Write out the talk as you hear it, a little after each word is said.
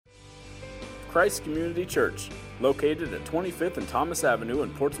Christ Community Church, located at 25th and Thomas Avenue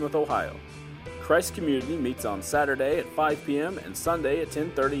in Portsmouth, Ohio. Christ Community meets on Saturday at 5 p.m. and Sunday at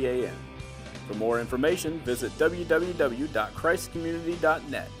 10:30 a.m. For more information, visit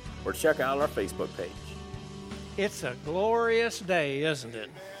www.christcommunity.net or check out our Facebook page. It's a glorious day, isn't it?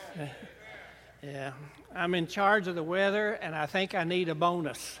 Yeah. I'm in charge of the weather, and I think I need a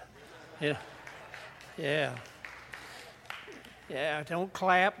bonus. Yeah. Don't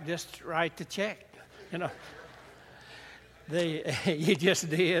clap, just write the check. You just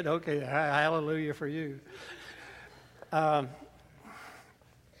did. Okay, hallelujah for you.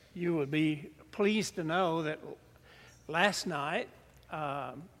 You would be pleased to know that last night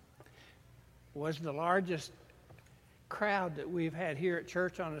was the largest crowd that we've had here at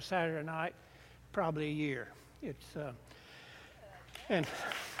church on a Saturday night, probably a year. It's and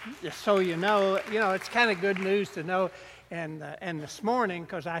just so you know, it's kind of good news to know. And this morning,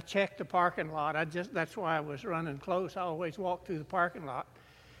 because I checked the parking lot, that's why I was running close. I always walk through the parking lot.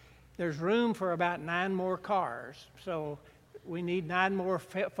 There's room for about 9 more cars, so we need 9 more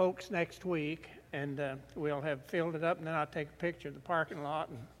folks next week, and we'll have filled it up, and then I'll take a picture of the parking lot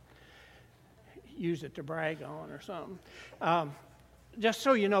and use it to brag on or something. Just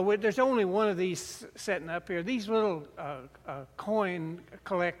so you know, there's only one of these setting up here. These little coin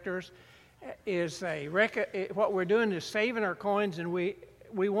collectors is what we're doing is saving our coins, and we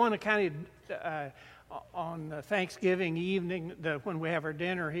want to kind of on Thanksgiving evening, when we have our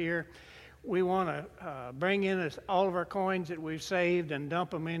dinner here, we want to bring in all of our coins that we've saved and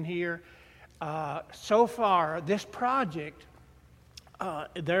dump them in here. So far, this project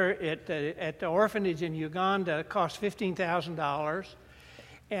there at the orphanage in Uganda cost $15,000.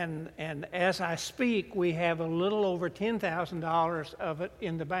 And as I speak, we have a little over $10,000 of it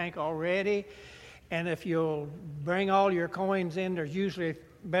in the bank already. And if you'll bring all your coins in, there's usually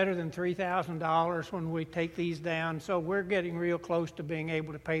better than $3,000 when we take these down. So we're getting real close to being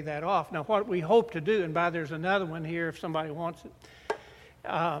able to pay that off. Now, what we hope to do, and there's another one here if somebody wants it.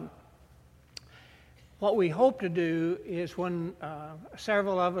 What we hope to do is when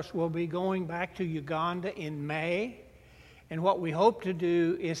several of us will be going back to Uganda in May. And what we hope to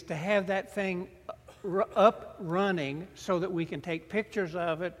do is to have that thing up running so that we can take pictures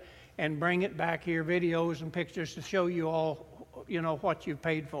of it and bring it back here, videos and pictures to show you all, what you've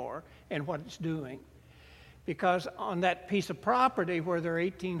paid for and what it's doing. Because on that piece of property where there are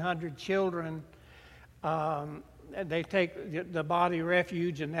 1,800 children, they take the body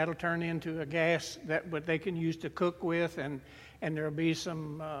refuge, and that'll turn into a gas that they can use to cook with, and there'll be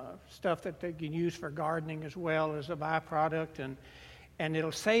some stuff that they can use for gardening as well as a byproduct, and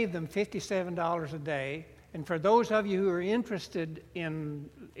it'll save them $57 a day. And for those of you who are interested in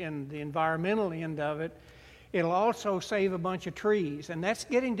the environmental end of it, it'll also save a bunch of trees. And that's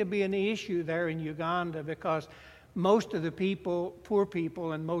getting to be an issue there in Uganda, because most of the people, poor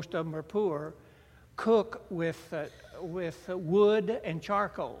people, and most of them are poor, cook with wood and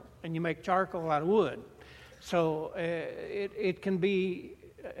charcoal, and you make charcoal out of wood. So it can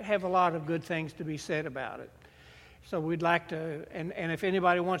have a lot of good things to be said about it. So we'd like to, and if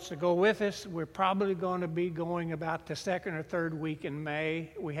anybody wants to go with us, we're probably going to be going about the 2nd or 3rd week in May.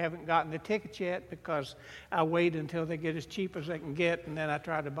 We haven't gotten the tickets yet because I wait until they get as cheap as they can get, and then I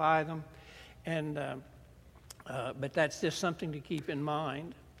try to buy them. But that's just something to keep in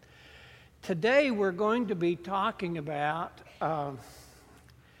mind. Today we're going to be talking about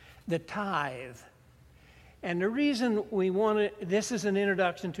the tithe. And the reason this is an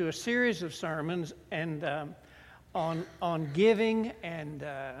introduction to a series of sermons and on giving, and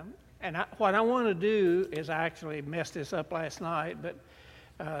what I want to do is, I actually messed this up last night, but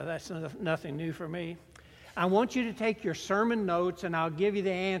that's nothing new for me. I want you to take your sermon notes, and I'll give you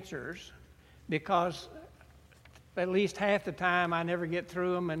the answers, because at least half the time I never get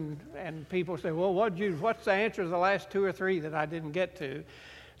through them, and people say, well, what's the answer to the last 2 or 3 that I didn't get to?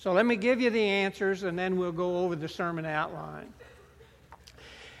 So let me give you the answers, and then we'll go over the sermon outline.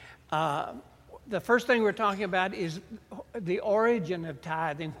 The first thing we're talking about is the origin of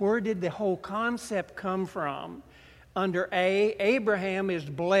tithing. Where did the whole concept come from? Under Abraham is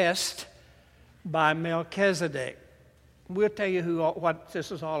blessed by Melchizedek. We'll tell you what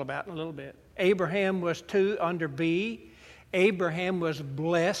this is all about in a little bit. Abraham was under B. Abraham was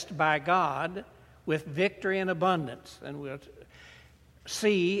blessed by God with victory and abundance. And we'll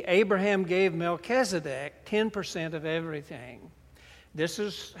C, Abraham gave Melchizedek 10% of everything. This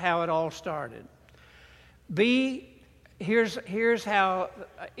is how it all started. B, here's how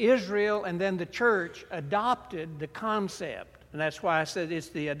Israel and then the church adopted the concept. And that's why I said it's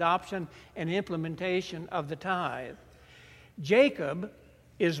the adoption and implementation of the tithe. Jacob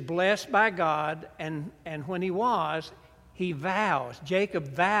is blessed by God, and when he vows, Jacob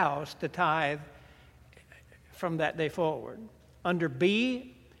vows to tithe from that day forward. Under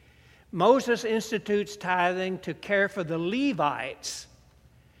B, Moses institutes tithing to care for the Levites,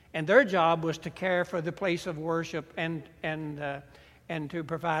 and their job was to care for the place of worship and to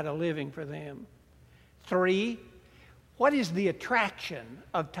provide a living for them. 3, what is the attraction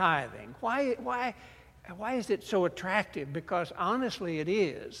of tithing? Why is it so attractive? Because honestly it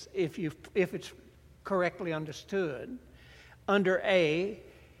is, if it's correctly understood. Under A,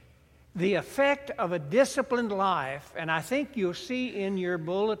 the effect of a disciplined life, and I think you'll see in your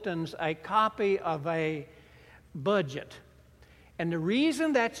bulletins a copy of a budget. And the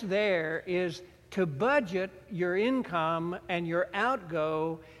reason that's there is to budget your income and your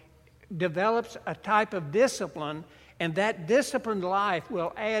outgo develops a type of discipline, and that disciplined life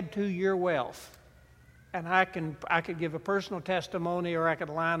will add to your wealth. And I could give a personal testimony, or I could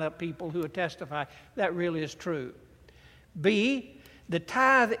line up people who would testify that really is true. B, the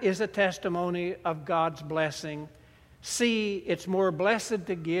tithe is a testimony of God's blessing. C, it's more blessed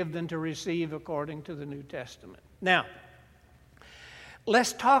to give than to receive according to the New Testament. Now,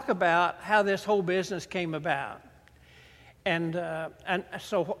 let's talk about how this whole business came about. And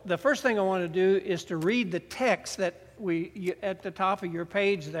so the first thing I want to do is to read the text that at the top of your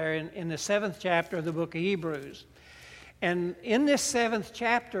page there in the 7th chapter of the book of Hebrews. And in this 7th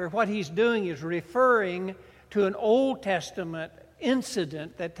chapter, what he's doing is referring to an Old Testament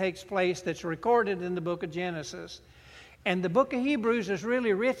incident that takes place that's recorded in the book of Genesis. And the book of Hebrews is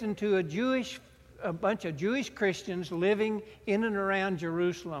really written to a bunch of Jewish Christians living in and around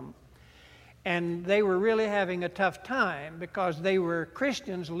Jerusalem. And they were really having a tough time because they were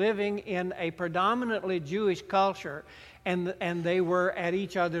Christians living in a predominantly Jewish culture, and they were at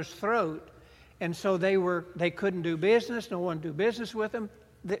each other's throat. And so they couldn't do business. No one would do business with them.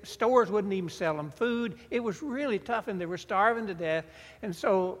 The stores wouldn't even sell them food. It was really tough, and they were starving to death. And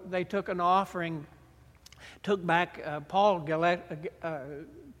so they took an offering, Paul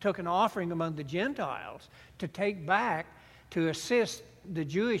took an offering among the Gentiles to take back to assist the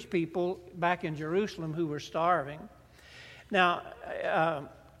Jewish people back in Jerusalem who were starving. Now,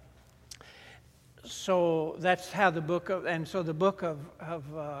 so that's how the book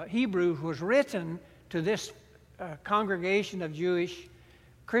of Hebrews was written to this congregation of Jewish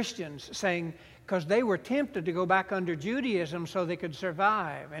Christians, saying, because they were tempted to go back under Judaism so they could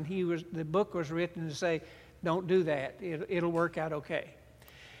survive, and the book was written to say, don't do that. It'll work out okay.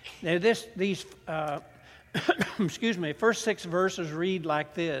 Now these first 6 verses read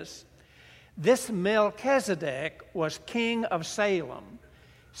like this. This Melchizedek was king of Salem.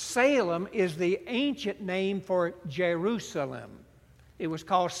 Salem is the ancient name for Jerusalem. It was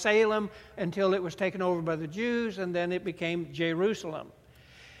called Salem until it was taken over by the Jews, and then it became Jerusalem.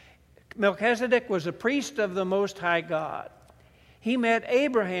 Melchizedek was a priest of the Most High God. He met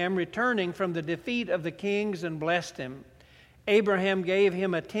Abraham returning from the defeat of the kings and blessed him. Abraham gave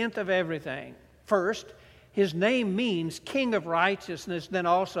him 1/10 of everything. First, his name means king of righteousness, then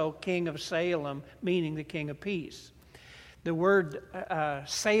also king of Salem, meaning the king of peace. The word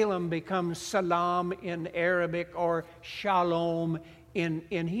Salem becomes salam in Arabic, or shalom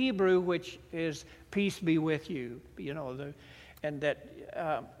in Hebrew, which is peace be with you. And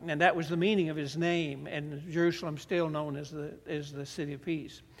that was the meaning of his name, and Jerusalem still known as the city of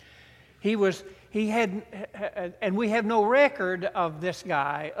peace. And we have no record of this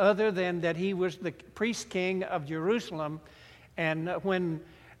guy other than that he was the priest king of Jerusalem. And when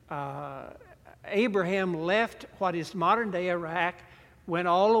Abraham left what is modern day Iraq, went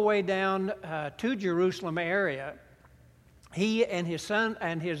all the way down to Jerusalem area, he and his son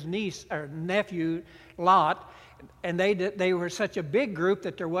and his niece or nephew Lot, and they were such a big group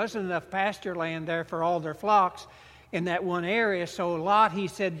that there wasn't enough pasture land there for all their flocks in that one area. So Lot, he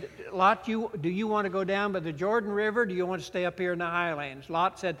said, Lot, do you want to go down by the Jordan River? Do you want to stay up here in the highlands?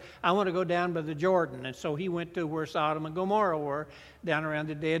 Lot said, I want to go down by the Jordan. And so he went to where Sodom and Gomorrah were, down around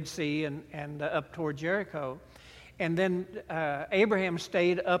the Dead Sea and up toward Jericho. And then Abraham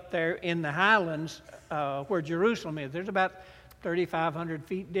stayed up there in the highlands where Jerusalem is. There's about 3,500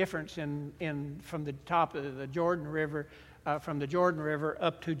 feet difference from the top of the Jordan River, from the Jordan River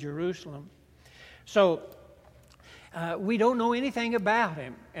up to Jerusalem. So we don't know anything about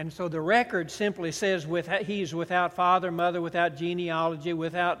him. And so the record simply says he's without father, mother, without genealogy,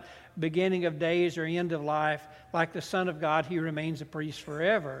 without beginning of days or end of life. Like the Son of God, he remains a priest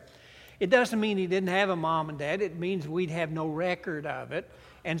forever. It doesn't mean he didn't have a mom and dad. It means we'd have no record of it.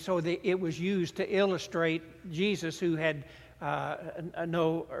 And so it was used to illustrate Jesus, who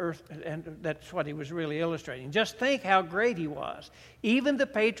no earth, and that's what he was really illustrating. Just think how great he was. Even the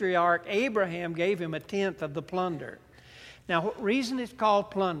patriarch Abraham gave him a tenth of the plunder. Now, the reason it's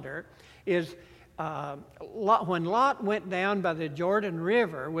called plunder is when Lot went down by the Jordan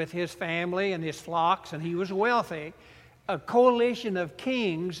River with his family and his flocks, and he was wealthy, a coalition of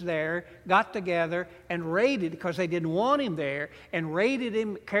kings there got together and raided, because they didn't want him there, and raided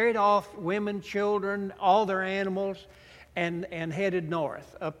him, carried off women, children, all their animals, and headed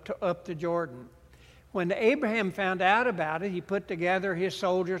north up to Jordan. When Abraham found out about it, he put together his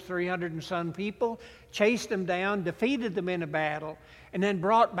soldiers, 300 and some people, chased them down, defeated them in a battle, and then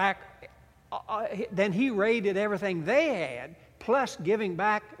brought back, then he raided everything they had, plus giving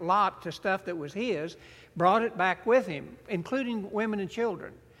back Lot to stuff that was his, brought it back with him, including women and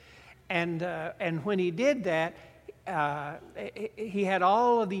children. And when he did that, he had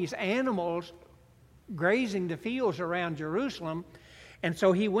all of these animals grazing the fields around Jerusalem. And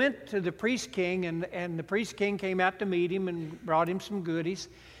so he went to the priest king, and the priest king came out to meet him and brought him some goodies.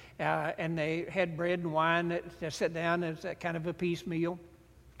 And they had bread and wine to sit down as a kind of a peace meal.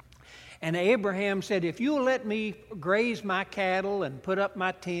 And Abraham said, if you'll let me graze my cattle and put up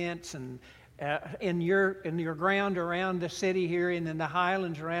my tents and in your ground around the city here and in the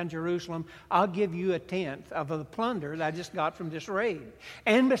highlands around Jerusalem, I'll give you a tenth of the plunder that I just got from this raid.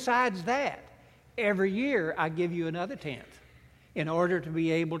 And besides that, every year I give you another tenth in order to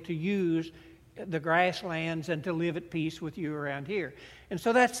be able to use the grasslands and to live at peace with you around here. And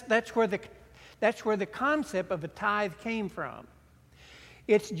so that's where the concept of a tithe came from.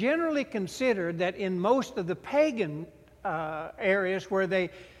 It's generally considered that in most of the pagan areas where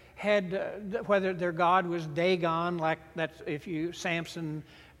they had, whether their god was Dagon, like that's if Samson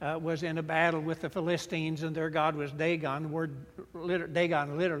was in a battle with the Philistines and their god was Dagon. The word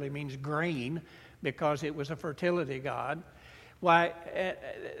Dagon literally means grain because it was a fertility god. Why?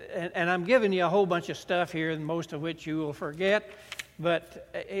 And I'm giving you a whole bunch of stuff here, and most of which you will forget. But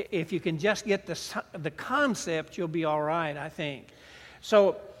if you can just get the concept, you'll be all right, I think.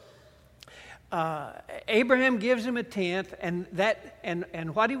 So Abraham gives him a tenth, and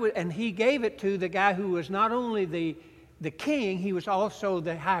he gave it to the guy who was not only the king, he was also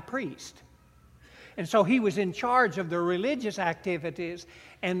the high priest. And so he was in charge of the religious activities,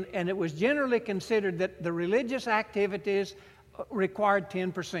 and it was generally considered that the religious activities required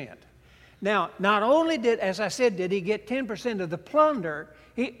 10%. Now, not only did he get 10% of the plunder,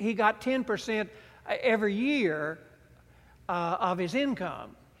 he got 10% every year of his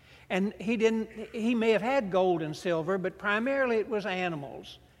income. And he may have had gold and silver, but primarily it was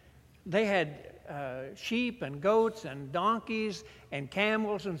animals. They had sheep and goats and donkeys and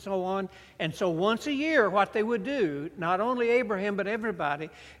camels and so on. And so once a year, what they would do, not only Abraham but everybody,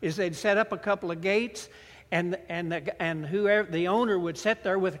 is they'd set up a couple of gates, and whoever the owner would sit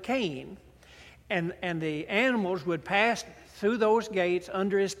there with a cane, and the animals would pass through those gates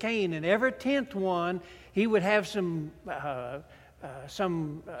under his cane, and every 10th one he would have some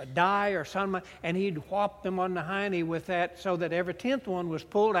dye or something, and he'd whop them on the hiney with that, so that every 10th one was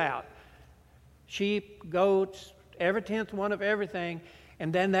pulled out. Sheep, goats, every 10th one of everything,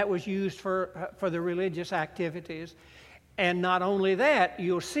 and then that was used for the religious activities. And not only that,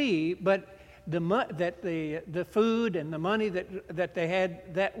 you'll see, but the food and the money that they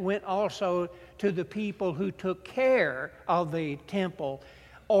had, that went also to the people who took care of the temple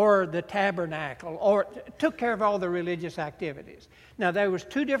or the tabernacle, or took care of all the religious activities. Now, there was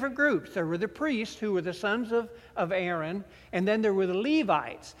two different groups. There were the priests, who were the sons of Aaron, and then there were the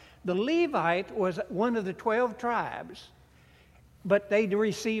Levites. The Levite was one of the 12 tribes, but they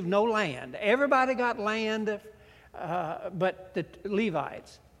received no land. Everybody got land, but the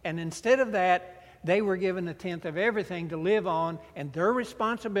Levites. And instead of that, they were given a tenth of everything to live on, and their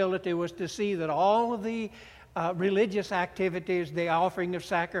responsibility was to see that all of the religious activities, the offering of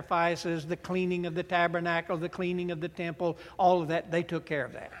sacrifices, the cleaning of the tabernacle, the cleaning of the temple, all of that, they took care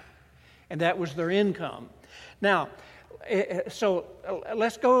of that. And that was their income. Now, so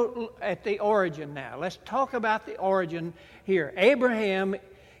let's go at the origin now. Let's talk about the origin here. Abraham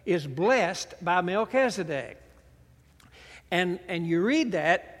is blessed by Melchizedek. And you read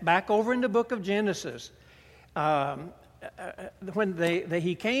that back over in the book of Genesis. When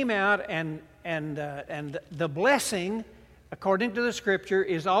he came out, and the blessing, according to the Scripture,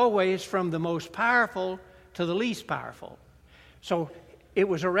 is always from the most powerful to the least powerful. So it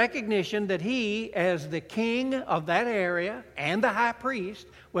was a recognition that he, as the king of that area and the high priest,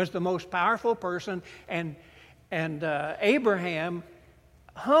 was the most powerful person, and Abraham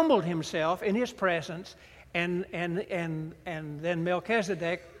humbled himself in his presence, and then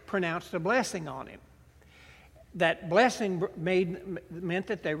Melchizedek pronounced a blessing on him. that blessing meant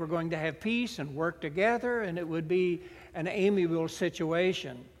that they were going to have peace and work together, and it would be an amiable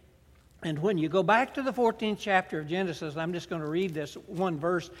situation. And when you go back to the 14th chapter of Genesis, I'm just going to read this one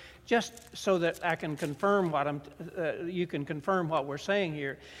verse just so that I can confirm you can confirm what we're saying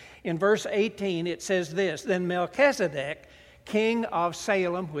here. In verse 18, it says this: Then Melchizedek, king of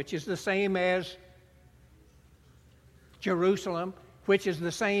Salem, which is the same as Jerusalem, which is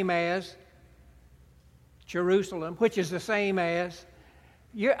the same as Jerusalem, which is the same as...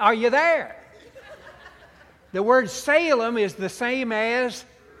 Are you there? The word Salem is the same as...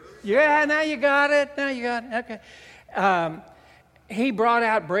 Yeah, now you got it. Okay. He brought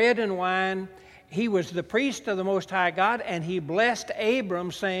out bread and wine. He was the priest of the Most High God, and he blessed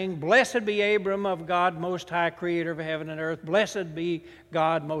Abram, saying, Blessed be Abram of God, Most High, Creator of heaven and earth. Blessed be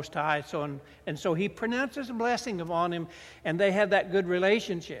God, Most High. And so he pronounces a blessing upon him, and they have that good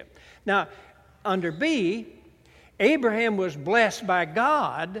relationship. Now, under B, Abraham was blessed by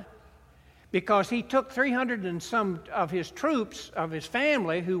God because he took 300 and some of his troops, of his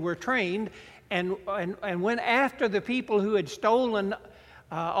family, who were trained, and went after the people who had stolen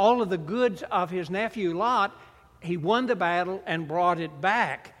all of the goods of his nephew Lot. He won the battle and brought it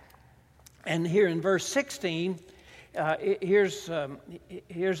back. And here in verse 16, here's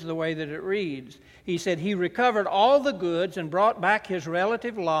the way that it reads. He said, He recovered all the goods and brought back his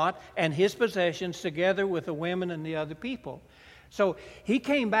relative Lot and his possessions together with the women and the other people. So he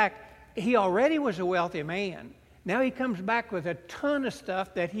came back. He already was a wealthy man. Now he comes back with a ton of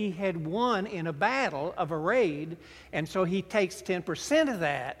stuff that he had won in a battle of a raid, and so he takes 10% of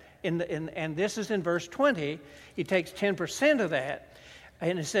that. And this is in verse 20. He takes 10% of that,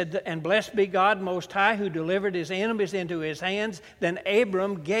 and it said, And blessed be God Most High, who delivered his enemies into his hands. Then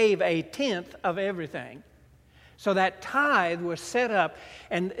Abram gave 1/10 of everything. So that tithe was set up,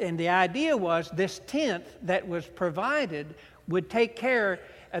 and the idea was this 10th that was provided would take care,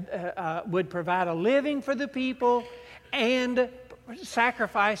 would provide a living for the people and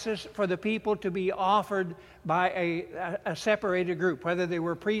sacrifices for the people to be offered by a separated group, whether they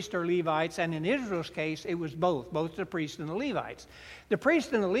were priests or Levites. And in Israel's case, it was both the priests and the Levites. The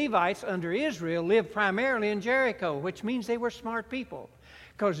priests and the Levites under Israel lived primarily in Jericho, which means they were smart people.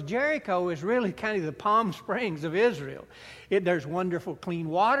 Because Jericho is really kind of the Palm Springs of Israel. There's wonderful clean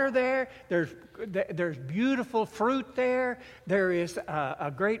water there. There's beautiful fruit there. There is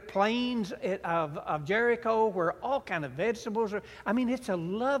a great plains of Jericho where all kind of vegetables are. I mean, it's a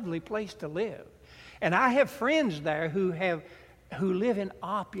lovely place to live. And I have friends there who live in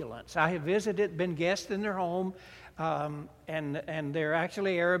opulence. I have visited, been guests in their home, and they're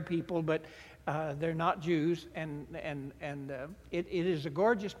actually Arab people, but they're not Jews, and it is a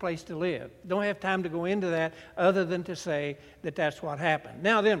gorgeous place to live. Don't have time to go into that other than to say that that's what happened.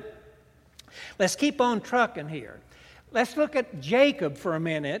 Now then, let's keep on trucking here. Let's look at Jacob for a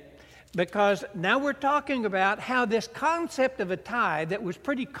minute, because now we're talking about how this concept of a tithe that was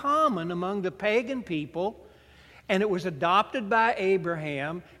pretty common among the pagan people, and it was adopted by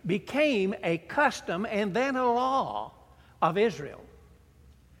Abraham, became a custom and then a law of Israel.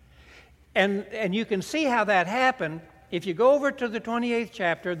 And you can see how that happened. If you go over to the 28th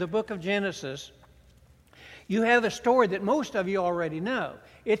chapter, the book of Genesis, you have a story that most of you already know.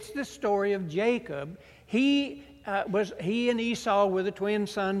 It's the story of Jacob. He and Esau were the twin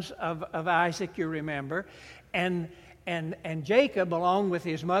sons of Isaac, you remember. And Jacob, along with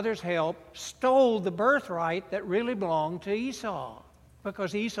his mother's help, stole the birthright that really belonged to Esau,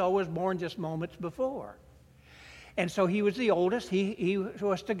 because Esau was born just moments before. And so he was the oldest. He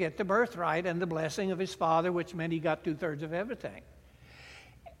was to get the birthright and the blessing of his father, which meant he got 2/3 of everything.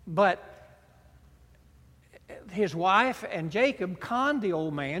 But his wife and Jacob conned the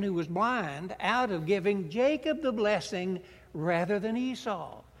old man, who was blind, out of giving Jacob the blessing rather than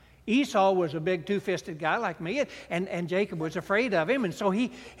Esau. Esau was a big two-fisted guy like me, and Jacob was afraid of him, and so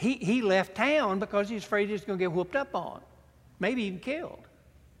he left town because he was afraid he was going to get whooped up on, maybe even killed.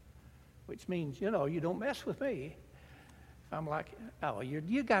 Which means, you don't mess with me. I'm like, oh,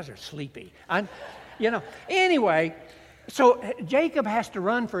 you guys are sleepy. Anyway, so Jacob has to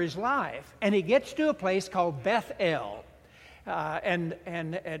run for his life, and he gets to a place called Bethel, and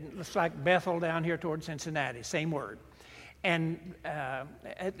it's like Bethel down here toward Cincinnati, same word. And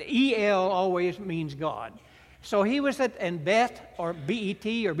El always means God. So he was and Bet or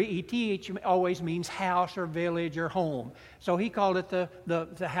B-E-T or B-E-T-H always means house or village or home. So he called it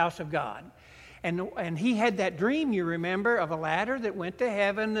the house of God. And he had that dream, you remember, of a ladder that went to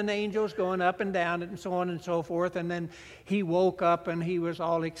heaven and angels going up and down it and so on and so forth. And then he woke up and he was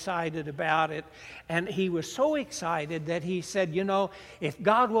all excited about it. And he was so excited that he said, you know, if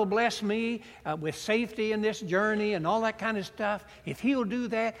God will bless me with safety in this journey and all that kind of stuff, if he'll do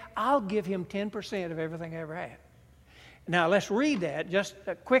that, I'll give him 10% of everything I ever had. Now, let's read that just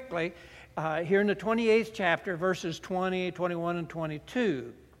quickly here in the 28th chapter, verses 20, 21, and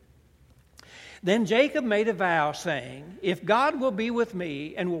 22. Then Jacob made a vow, saying, if God will be with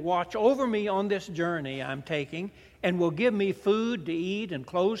me and will watch over me on this journey I'm taking, and will give me food to eat and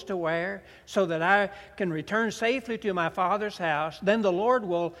clothes to wear, so that I can return safely to my father's house, then the Lord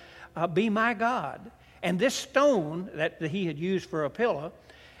will be my God. And this stone that he had used for a pillow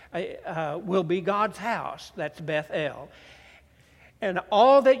will be God's house. That's Bethel. And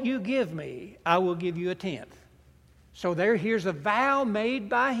all that you give me, I will give you a tenth. So here's a vow made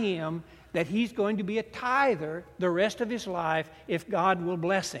by him that he's going to be a tither the rest of his life if God will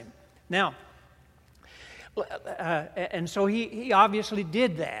bless him. Now, and so he obviously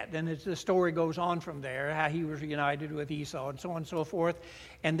did that. And as the story goes on from there, how he was united with Esau and so on and so forth.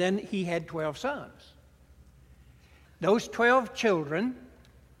 And then he had 12 sons. Those 12 children,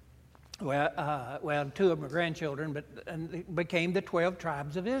 well, 2 of them are grandchildren, but became the 12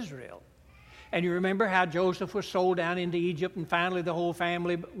 tribes of Israel. And you remember how Joseph was sold down into Egypt, and finally the whole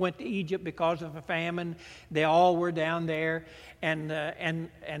family went to Egypt because of a famine. They all were down there, and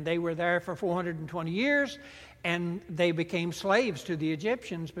they were there for 420 years, and they became slaves to the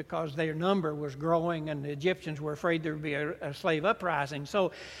Egyptians because their number was growing, and the Egyptians were afraid there would be a slave uprising.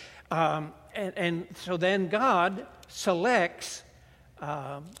 So, so then God selects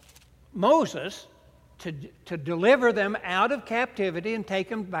Moses to deliver them out of captivity and take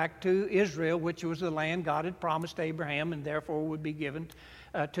them back to Israel, which was the land God had promised Abraham and therefore would be given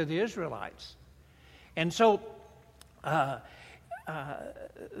to the Israelites. And so there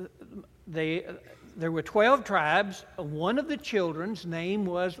were 12 tribes. One of the children's name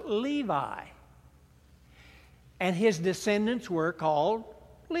was Levi. And his descendants were called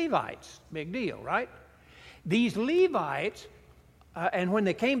Levites. Big deal, right? These Levites, and when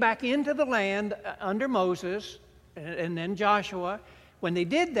they came back into the land under Moses and then Joshua, when they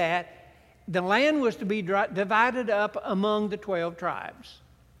did that, the land was to be divided up among the 12 tribes.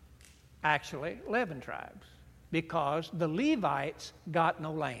 Actually, 11 tribes, because the Levites got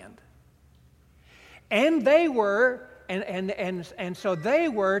no land. And they were, and so they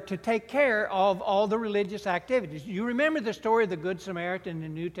were to take care of all the religious activities. You remember the story of the Good Samaritan in the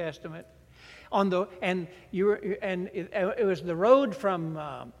New Testament? It was the road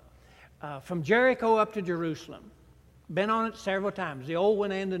from Jericho up to Jerusalem. Been on it several times, the old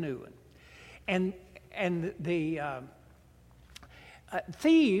one and the new one. And the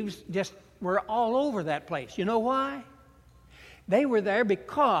thieves just were all over that place. You know why? They were there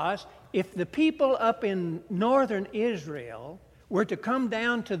because if the people up in northern Israel were to come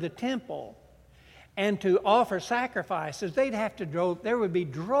down to the temple and to offer sacrifices, they'd have to there would be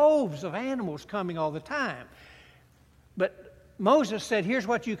droves of animals coming all the time. But Moses said, here's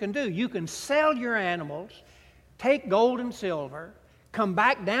what you can do. You can sell your animals, take gold and silver, come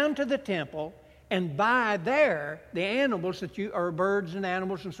back down to the temple, and buy there the animals or birds and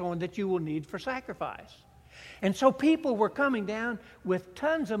animals and so on that you will need for sacrifice. And so people were coming down with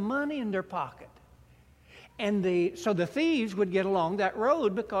tons of money in their pocket. And so the thieves would get along that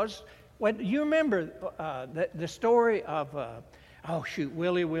road because you remember the story of,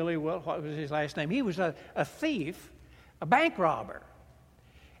 Willie, what was his last name? He was a thief, a bank robber.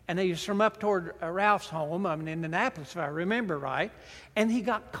 And he was from up toward Ralph's home, in Indianapolis, if I remember right. And he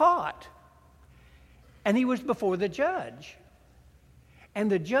got caught. And he was before the judge. And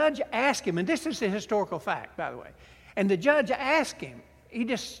the judge asked him, and this is a historical fact, by the way. And the judge asked him, he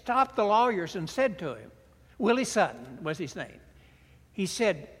just stopped the lawyers and said to him, Willie Sutton was his name. He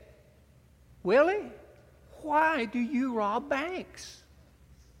said, Willie, why do you rob banks?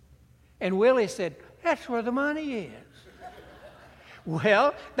 And Willie said, that's where the money is.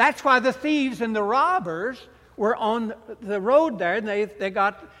 Well, that's why the thieves and the robbers were on the road there, and they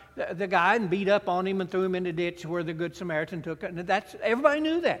got the guy and beat up on him and threw him in the ditch where the Good Samaritan took it. And everybody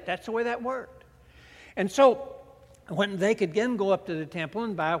knew that. That's the way that worked. And so when they could again go up to the temple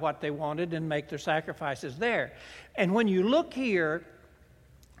and buy what they wanted and make their sacrifices there. And when you look here,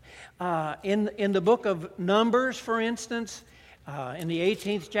 in the book of Numbers, for instance, in the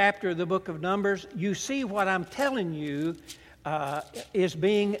 18th chapter of the book of Numbers, you see what I'm telling you is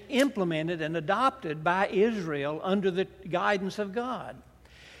being implemented and adopted by Israel under the guidance of God.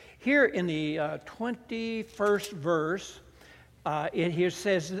 Here in the 21st verse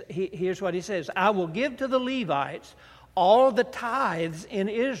Here's what he says. I will give to the Levites all the tithes in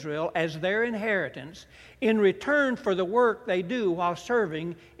Israel as their inheritance in return for the work they do while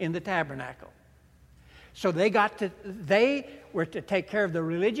serving in the tabernacle. So they were to take care of the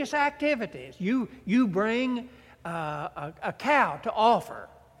religious activities. You bring a cow to offer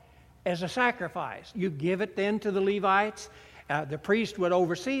as a sacrifice. You give it then to the Levites. The priest would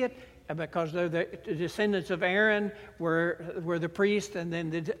oversee it because the descendants of Aaron were the priests, and then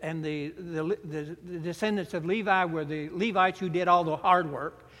the descendants of Levi were the Levites who did all the hard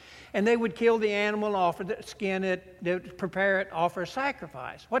work. And they would kill the animal, offer it, skin it, prepare it, offer a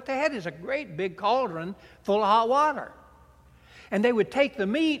sacrifice. What they had is a great big cauldron full of hot water. And they would take the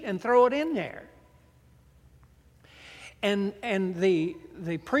meat and throw it in there. And the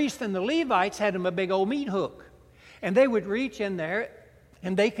priests and the Levites had them a big old meat hook. And they would reach in there,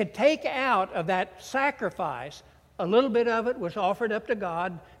 and they could take out of that sacrifice, a little bit of it was offered up to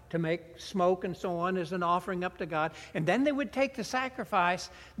God to make smoke and so on as an offering up to God. And then they would take the sacrifice,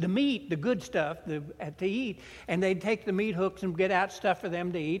 the meat, the good stuff to eat, and they'd take the meat hooks and get out stuff for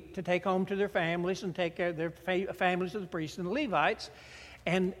them to eat, to take home to their families and take care of their families of the priests and the Levites.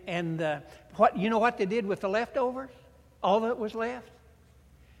 And you know what they did with the leftovers? All that was left?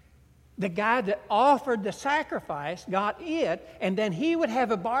 The guy that offered the sacrifice got it, and then he would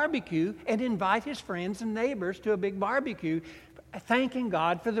have a barbecue and invite his friends and neighbors to a big barbecue, thanking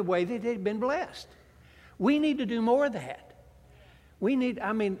God for the way that they'd been blessed. We need to do more of that.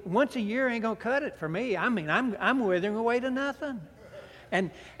 Once a year ain't gonna cut it for me. I'm withering away to nothing.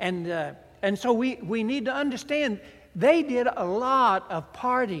 And so we need to understand they did a lot of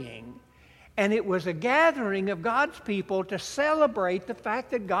partying. And it was a gathering of God's people to celebrate the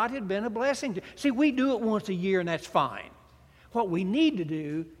fact that God had been a blessing. See, we do it once a year, and that's fine. What we need to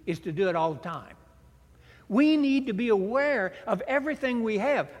do is to do it all the time. We need to be aware of everything we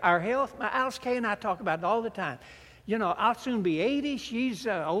have. Our health, Alice Kay and I talk about it all the time. You know, I'll soon be 80. She's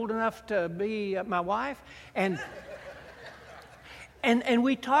old enough to be my wife. And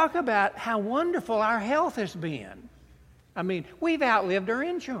we talk about how wonderful our health has been. I mean, we've outlived our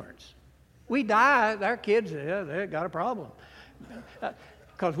insurance. We die, our kids, they got a problem.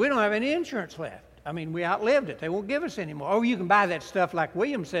 Because we don't have any insurance left. I mean, we outlived it. They won't give us any more. Oh, you can buy that stuff like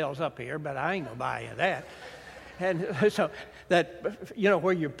William sells up here, but I ain't going to buy any of that. And so that,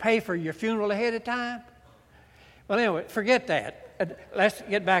 where you pay for your funeral ahead of time. Well, anyway, forget that. Let's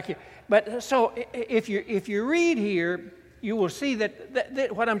get back here. But so if you read here, you will see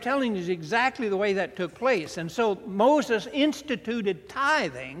that what I'm telling you is exactly the way that took place. And so Moses instituted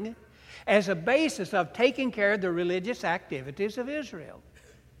tithing as a basis of taking care of the religious activities of Israel.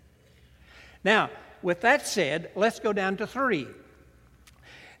 Now, with that said, let's go down to 3.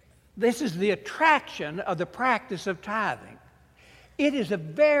 This is the attraction of the practice of tithing. It is a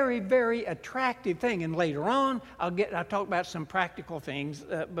very, very attractive thing, and later on I'll talk about some practical things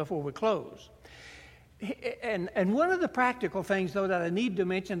before we close. And one of the practical things, though, that I need to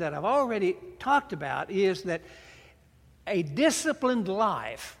mention that I've already talked about is that a disciplined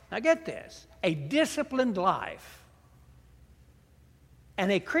life, now get this, a disciplined life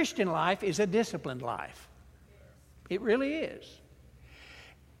and a Christian life is a disciplined life. It really is.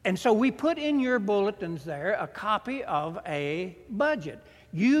 And so we put in your bulletins there a copy of a budget.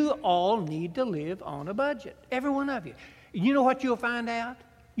 You all need to live on a budget, every one of you. You know what you'll find out?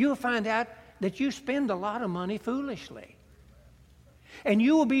 You'll find out that you spend a lot of money foolishly. And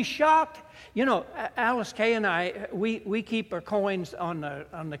you will be shocked. You know, Alice Kay and I, we keep our coins on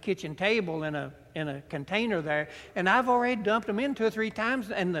the kitchen table in a container there, and I've already dumped them in 2 or 3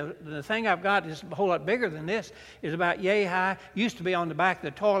 times. And the thing I've got is a whole lot bigger than this. Is about yay high. Used to be on the back of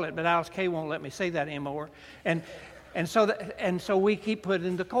the toilet, but Alice Kay won't let me say that anymore. And so we keep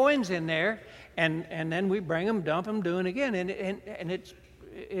putting the coins in there, and then we bring them, dump them, do it again, and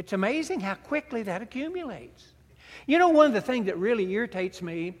it's amazing how quickly that accumulates. You know, one of the things that really irritates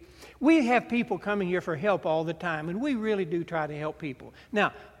me, we have people coming here for help all the time, and we really do try to help people.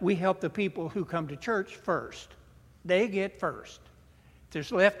 Now, we help the people who come to church first. They get first. If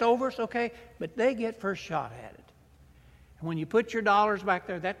there's leftovers, okay, but they get first shot at it. And when you put your dollars back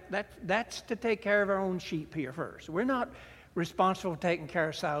there, that's to take care of our own sheep here first. We're not responsible for taking care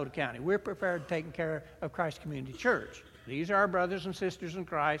of Scioto County. We're prepared to take care of Christ Community Church. These are our brothers and sisters in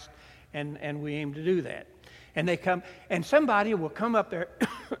Christ, and we aim to do that. And they come, and somebody will come up there,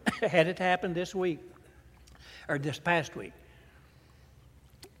 had it happen this week, or this past week.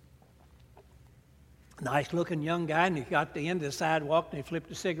 Nice looking young guy, and he got to the end of the sidewalk, and he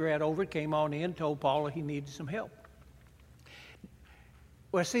flipped a cigarette over, came on in, told Paula he needed some help.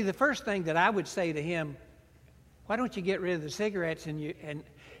 Well, see, the first thing that I would say to him, why don't you get rid of the cigarettes and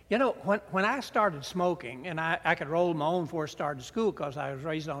you know, when I started smoking, and I could roll my own before I started school because I was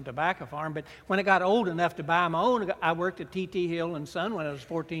raised on a tobacco farm, but when I got old enough to buy my own, I worked at T.T. Hill & Son when I was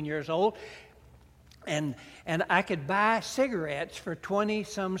 14 years old, and I could buy cigarettes for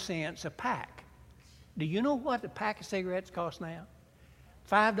 20-some cents a pack. Do you know what a pack of cigarettes costs now?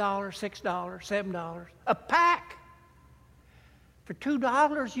 $5, $6, $7 a pack. For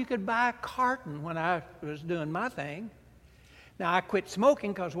 $2, you could buy a carton when I was doing my thing. Now, I quit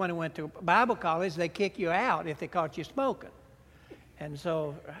smoking because when I went to Bible college, they kick you out if they caught you smoking. And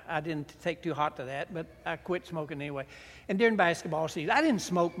so I didn't take too hot to that, but I quit smoking anyway. And during basketball season, I didn't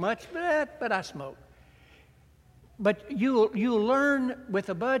smoke much, but I smoked. But you learn with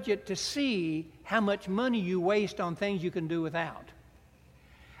a budget to see how much money you waste on things you can do without.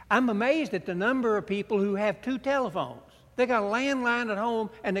 I'm amazed at the number of people who have 2 telephones. They got a landline at home,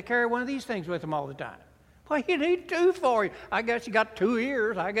 and they carry one of these things with them all the time. Well, you need 2 for you. I guess you got 2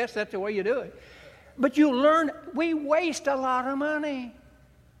 ears. I guess that's the way you do it. But you learn, we waste a lot of money.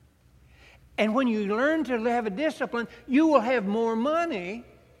 And when you learn to have a discipline, you will have more money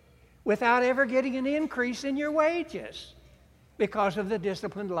without ever getting an increase in your wages because of the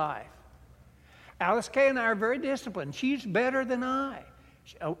disciplined life. Alice Kay and I are very disciplined. She's better than I.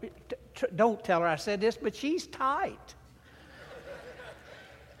 Don't tell her I said this, but she's tight.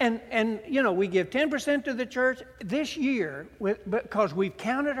 And you know, we give 10% to the church this year because we've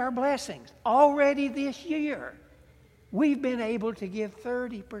counted our blessings. Already this year, we've been able to give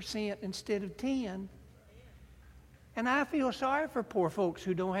 30% instead of 10%. And I feel sorry for poor folks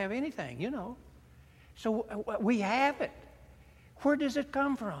who don't have anything, you know. So we have it. Where does it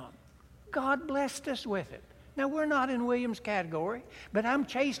come from? God blessed us with it. Now, we're not in William's category, but I'm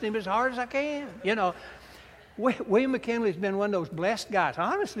chasing him as hard as I can, you know. William McKinley's been one of those blessed guys.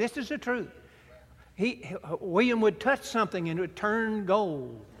 Honestly, this is the truth. William would touch something and it would turn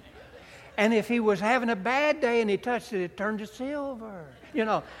gold. And if he was having a bad day and he touched it, it turned to silver. You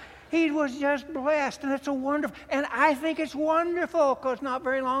know, he was just blessed, and it's a wonderful. And I think it's wonderful because not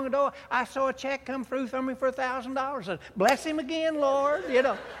very long ago I saw a check come through from me for $1,000. Said, bless him again, Lord. You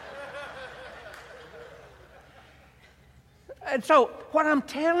know. And so what I'm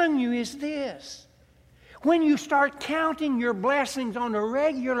telling you is this. When you start counting your blessings on a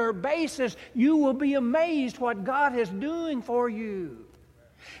regular basis, you will be amazed what God is doing for you.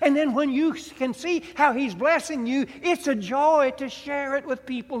 And then when you can see how He's blessing you, it's a joy to share it with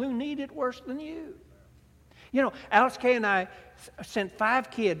people who need it worse than you. You know, Alice Kay and I sent 5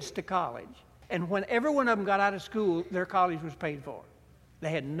 kids to college, and when every one of them got out of school, their college was paid for.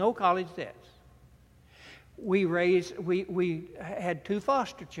 They had no college debts. We had 2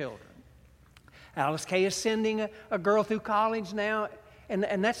 foster children. Alice Kay is sending a girl through college now,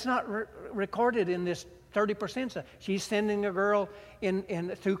 and that's not recorded in this 30% stuff. She's sending a girl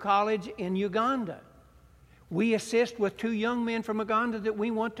through college in Uganda. We assist with 2 young men from Uganda that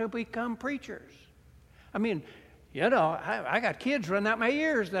we want to become preachers. I mean, you know, I got kids running out my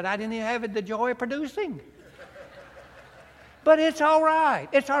ears that I didn't even have the joy of producing. But it's all right.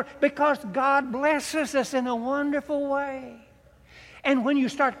 It's all right because God blesses us in a wonderful way. And when you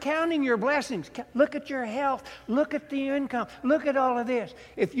start counting your blessings, look at your health, look at the income, look at all of this.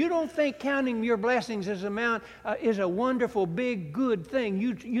 If you don't think counting your blessings is a wonderful, big, good thing,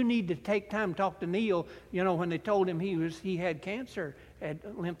 you need to take time to talk to Neil. You know, when they told him he had cancer, had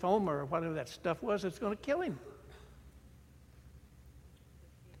lymphoma or whatever that stuff was, it's going to kill him.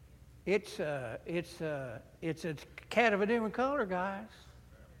 It's a cat of a different color, guys.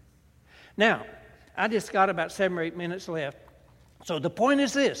 Now, I just got about 7 or 8 minutes left. So the point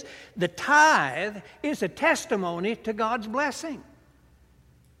is this. The tithe is a testimony to God's blessing.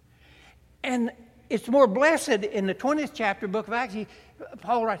 And it's more blessed in the 20th chapter, book of Acts.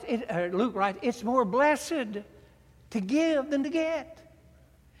 Luke writes, it's more blessed to give than to get.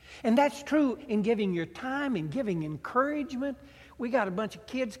 And that's true in giving your time and giving encouragement. We got a bunch of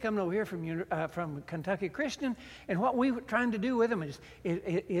kids coming over here from Kentucky Christian, and what we were trying to do with them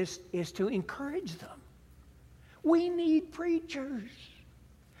is to encourage them. We need preachers.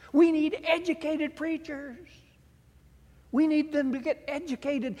 We need educated preachers. We need them to get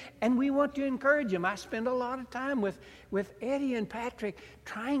educated, and we want to encourage them. I spend a lot of time with Eddie and Patrick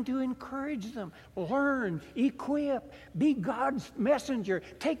trying to encourage them. Learn, equip, be God's messenger.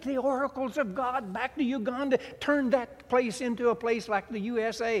 Take the oracles of God back to Uganda. Turn that place into a place like the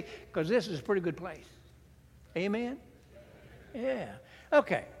USA, because this is a pretty good place. Amen? Yeah.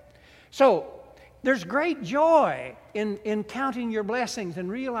 Okay. So, there's great joy in counting your blessings and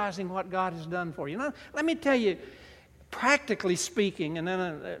realizing what God has done for you. Now, let me tell you, practically speaking, and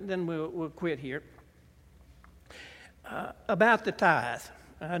then we'll quit here. about the tithe.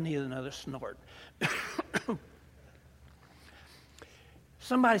 I need another snort.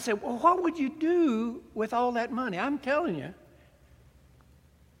 Somebody said, well, what would you do with all that money? I'm telling you,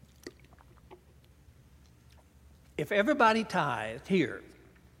 if everybody tithed here,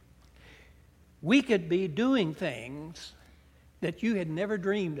 we could be doing things that you had never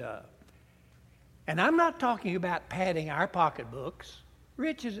dreamed of. And I'm not talking about padding our pocketbooks.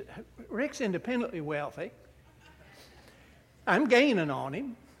 Rick's independently wealthy. I'm gaining on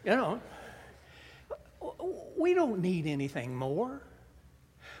him, you know. We don't need anything more.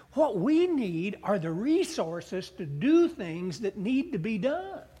 What we need are the resources to do things that need to be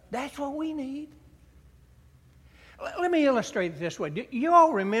done. That's what we need. Let me illustrate it this way. Do you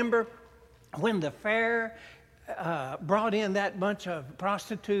all remember when the fair brought in that bunch of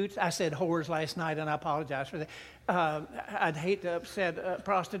prostitutes? I said whores last night, and I apologize for that. I'd hate to upset a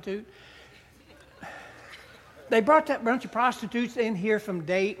prostitute. They brought that bunch of prostitutes in here from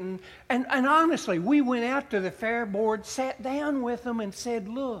Dayton, and honestly, we went out to the fair board, sat down with them, and said,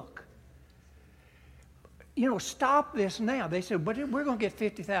 look, you know, stop this now. They said, but we're going to get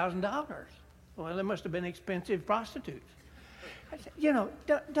 $50,000. Well, they must have been expensive prostitutes. I said, you know,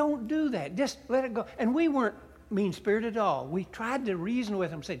 don't do that. Just let it go. And we weren't mean-spirited at all. We tried to reason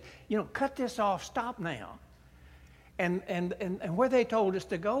with them, said, you know, cut this off, stop now. And where they told us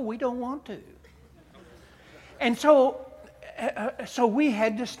to go, we don't want to. And so we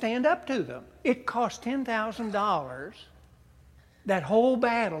had to stand up to them. It cost $10,000. That whole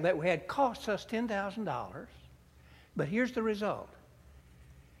battle that we had cost us $10,000. But here's the result.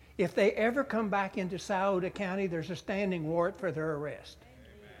 If they ever come back into Scioto County, there's a standing warrant for their arrest.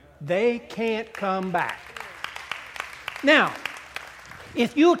 They can't come back. Now,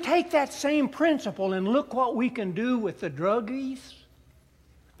 if you take that same principle and look what we can do with the druggies,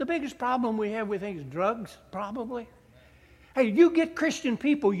 the biggest problem we have with things is drugs, probably. Hey, you get Christian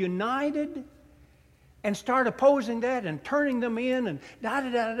people united and start opposing that and turning them in and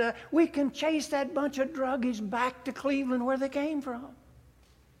da-da-da-da. We can chase that bunch of druggies back to Cleveland where they came from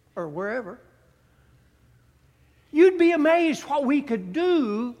or wherever. You'd be amazed what we could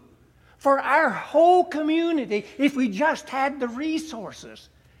do for our whole community if we just had the resources.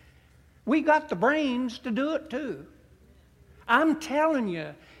 We got the brains to do it too. I'm telling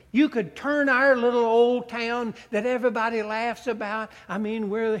you, you could turn our little old town that everybody laughs about. I mean,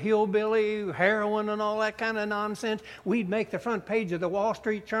 we're the hillbilly, heroin and all that kind of nonsense. We'd make the front page of the Wall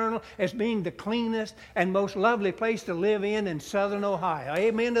Street Journal as being the cleanest and most lovely place to live in southern Ohio.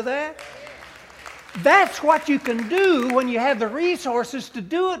 Amen to that? That's what you can do when you have the resources to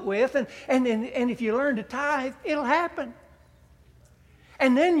do it with. And if you learn to tithe, it'll happen.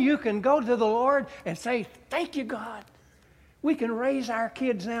 And then you can go to the Lord and say, thank you, God. We can raise our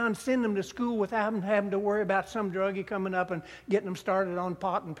kids now and send them to school without them having to worry about some druggie coming up and getting them started on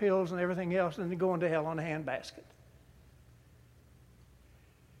pot and pills and everything else and going to hell on a handbasket.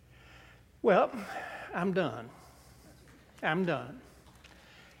 Well, I'm done.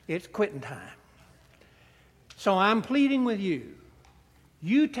 It's quitting time. So I'm pleading with you.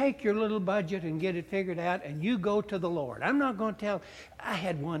 You take your little budget and get it figured out, and you go to the Lord. I'm not going to tell. I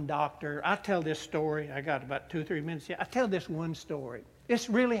had one doctor. I'll tell this story. I got about 2 or 3 minutes here. I'll tell this one story. This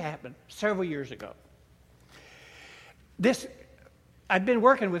really happened several years ago. I'd been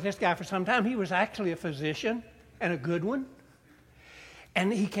working with this guy for some time. He was actually a physician and a good one.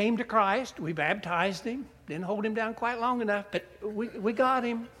 And he came to Christ. We baptized him. Didn't hold him down quite long enough, but we got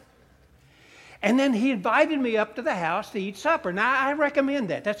him. And then he invited me up to the house to eat supper. Now, I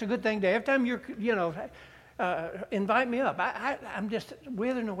recommend that. That's a good thing to every time invite me up. I'm just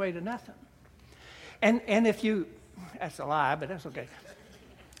withering away to nothing. And if you, that's a lie, but that's okay.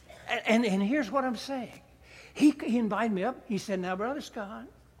 And here's what I'm saying. He invited me up. He said, now, Brother Scott,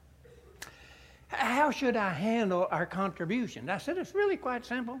 how should I handle our contribution? I said, it's really quite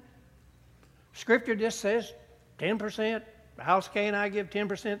simple. Scripture just says 10%. House Kay and I give 10%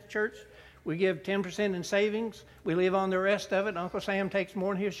 to church. We give 10% in savings. We live on the rest of it. Uncle Sam takes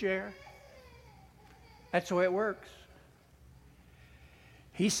more than his share. That's the way it works.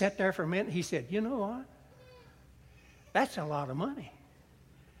 He sat there for a minute. He said, you know what? That's a lot of money.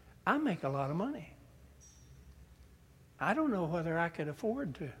 I make a lot of money. I don't know whether I could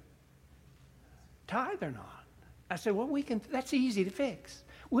afford to tithe or not. I said, well, that's easy to fix.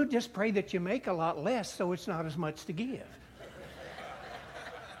 We'll just pray that you make a lot less so it's not as much to give.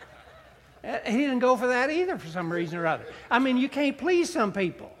 He didn't go for that either for some reason or other. I mean, you can't please some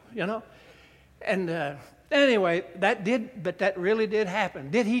people, you know. And anyway, that really did happen.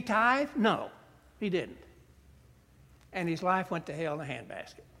 Did he tithe? No, he didn't. And his life went to hell in a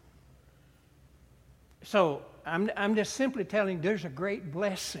handbasket. So I'm just simply telling you there's a great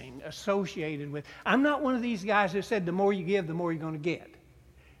blessing associated with. I'm not one of these guys that said the more you give, the more you're going to get.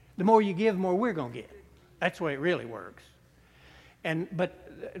 The more you give, the more we're going to get. That's the way it really works.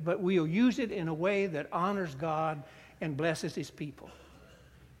 But we'll use it in a way that honors God and blesses His people.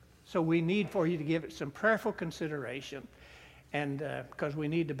 So we need for you to give it some prayerful consideration, and because we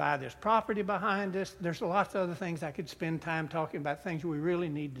need to buy this property behind us. There's lots of other things I could spend time talking about, things we really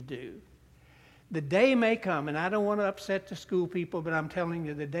need to do. The day may come, and I don't want to upset the school people, but I'm telling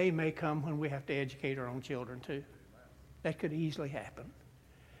you, the day may come when we have to educate our own children too. That could easily happen.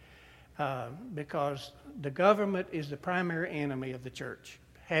 Because the government is the primary enemy of the church.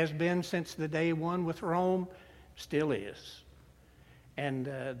 Has been since the day one with Rome, still is. And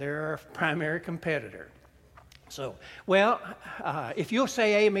they're our primary competitor. So, if you'll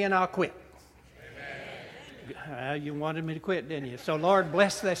say amen, I'll quit. You wanted me to quit, didn't you? So, Lord,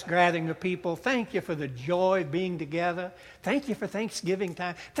 bless this gathering of people. Thank you for the joy of being together. Thank you for Thanksgiving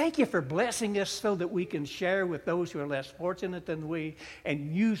time. Thank you for blessing us so that we can share with those who are less fortunate than we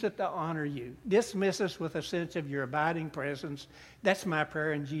and use it to honor you. Dismiss us with a sense of your abiding presence. That's my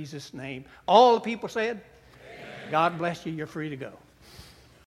prayer in Jesus' name. All the people said, amen. God bless you. You're free to go.